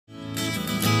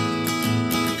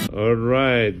All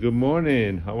right. Good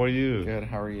morning. How are you? Good.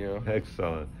 How are you?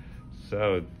 Excellent.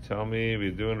 So tell me,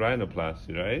 we're doing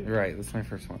rhinoplasty, right? Right. This is my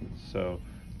first one. So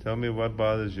tell me what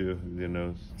bothers you with your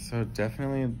nose. So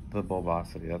definitely the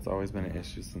bulbosity. That's always been an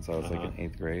issue since I was like in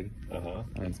 8th grade.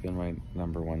 And it's been my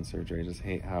 #1 surgery. I just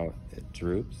hate how it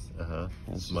droops.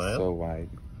 It's Smile. just so wide.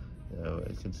 Yeah,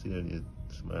 I can see that you're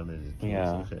smiling.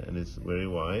 Yeah. Okay. And it's very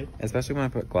wide. Especially when I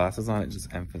put glasses on, it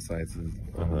just emphasizes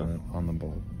on the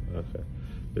bulb. Okay.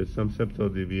 There's some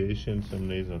septal deviation, some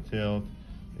nasal tilt,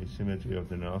 asymmetry of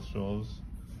the nostrils,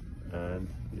 and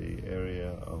the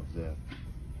area of the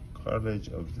cartilage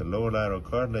of the lower lateral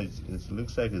cartilage. It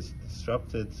looks like it's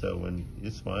disrupted, so when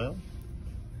you smile,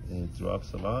 it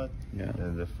drops a lot. Yeah.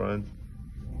 And the front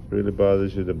really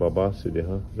bothers you, the bulbosity,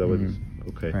 huh? Is that what it's,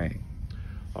 okay. Right.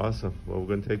 Awesome. Well, we're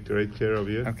going to take great care of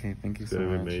you. Okay, thank you It's so much.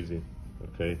 going to be amazing.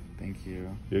 Okay. Thank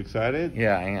you. You excited?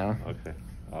 Yeah, I am. Okay.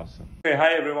 Awesome. Okay,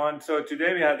 hi everyone. So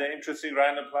today we had an interesting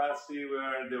rhinoplasty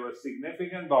where there was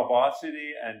significant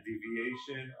bulbosity and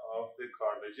deviation of the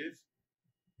cartilages.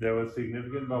 There was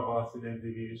significant bulbosity and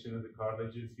deviation of the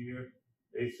cartilages here.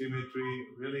 Asymmetry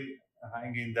really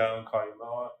hanging down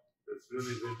columella. That's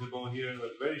really visible here. It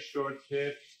was very short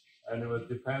tip and it was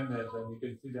dependent, and you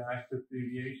can see the axis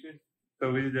deviation.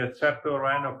 So with the septal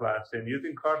rhinoplasty and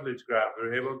using cartilage graft, we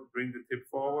were able to bring the tip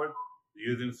forward.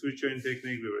 Using suturing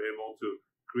technique, we were able to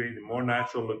create a more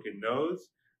natural looking nose,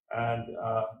 and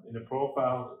in the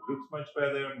profile it looks much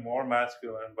better, more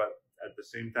masculine, but at the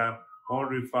same time more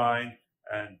refined,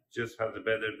 and just has a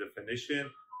better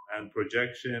definition and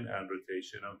projection and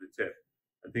rotation of the tip.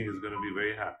 I think it's going to be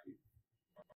very happy.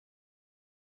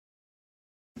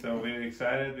 So we're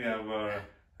excited. We have our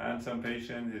handsome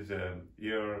patient. He's a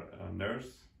ear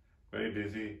nurse, very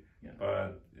busy,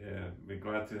 but we're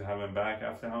glad to have him back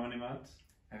after how many months?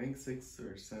 I think 6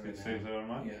 or 7. 6 or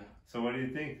months? Yeah. So what do you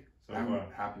think so I'm far?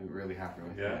 happy, really happy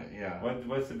with Yeah? it. Yeah.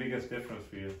 What's the biggest difference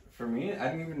for you? For me, I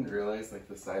didn't even realize like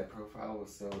the side profile was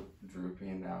so droopy,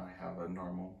 and now I have a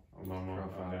normal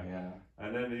profile. Okay. Yeah.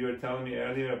 And then you were telling me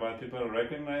earlier about people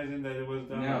recognizing that it was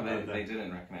done. No, they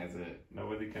didn't recognize it.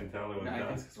 Nobody can tell it was I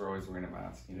done. guess because we're always wearing a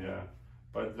mask. You know? Yeah.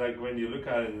 But like when you look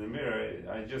at it in the mirror,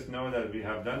 I just know that we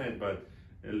have done it, but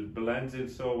it blends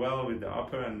it so well with the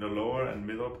upper and the lower and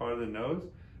middle part of the nose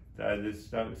that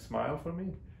it's a smile for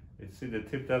me. You see the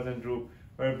tip doesn't droop.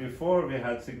 Where before we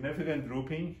had significant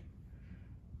drooping,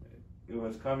 it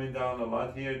was coming down a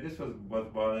lot here. This was what's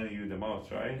bothering you the most,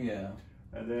 right? Yeah.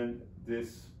 And then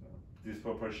this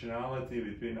disproportionality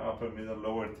between upper, middle,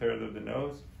 lower third of the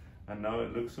nose, and now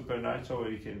it looks supernatural.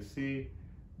 You can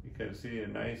see a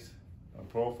nice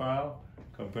profile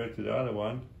compared to the other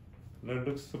one. It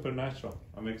looks supernatural.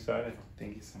 I'm excited.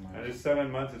 Thank you so much. And in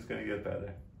 7 months, it's going to get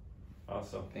better.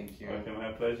 Awesome. Thank you. Okay,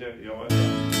 my pleasure. You're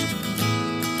welcome.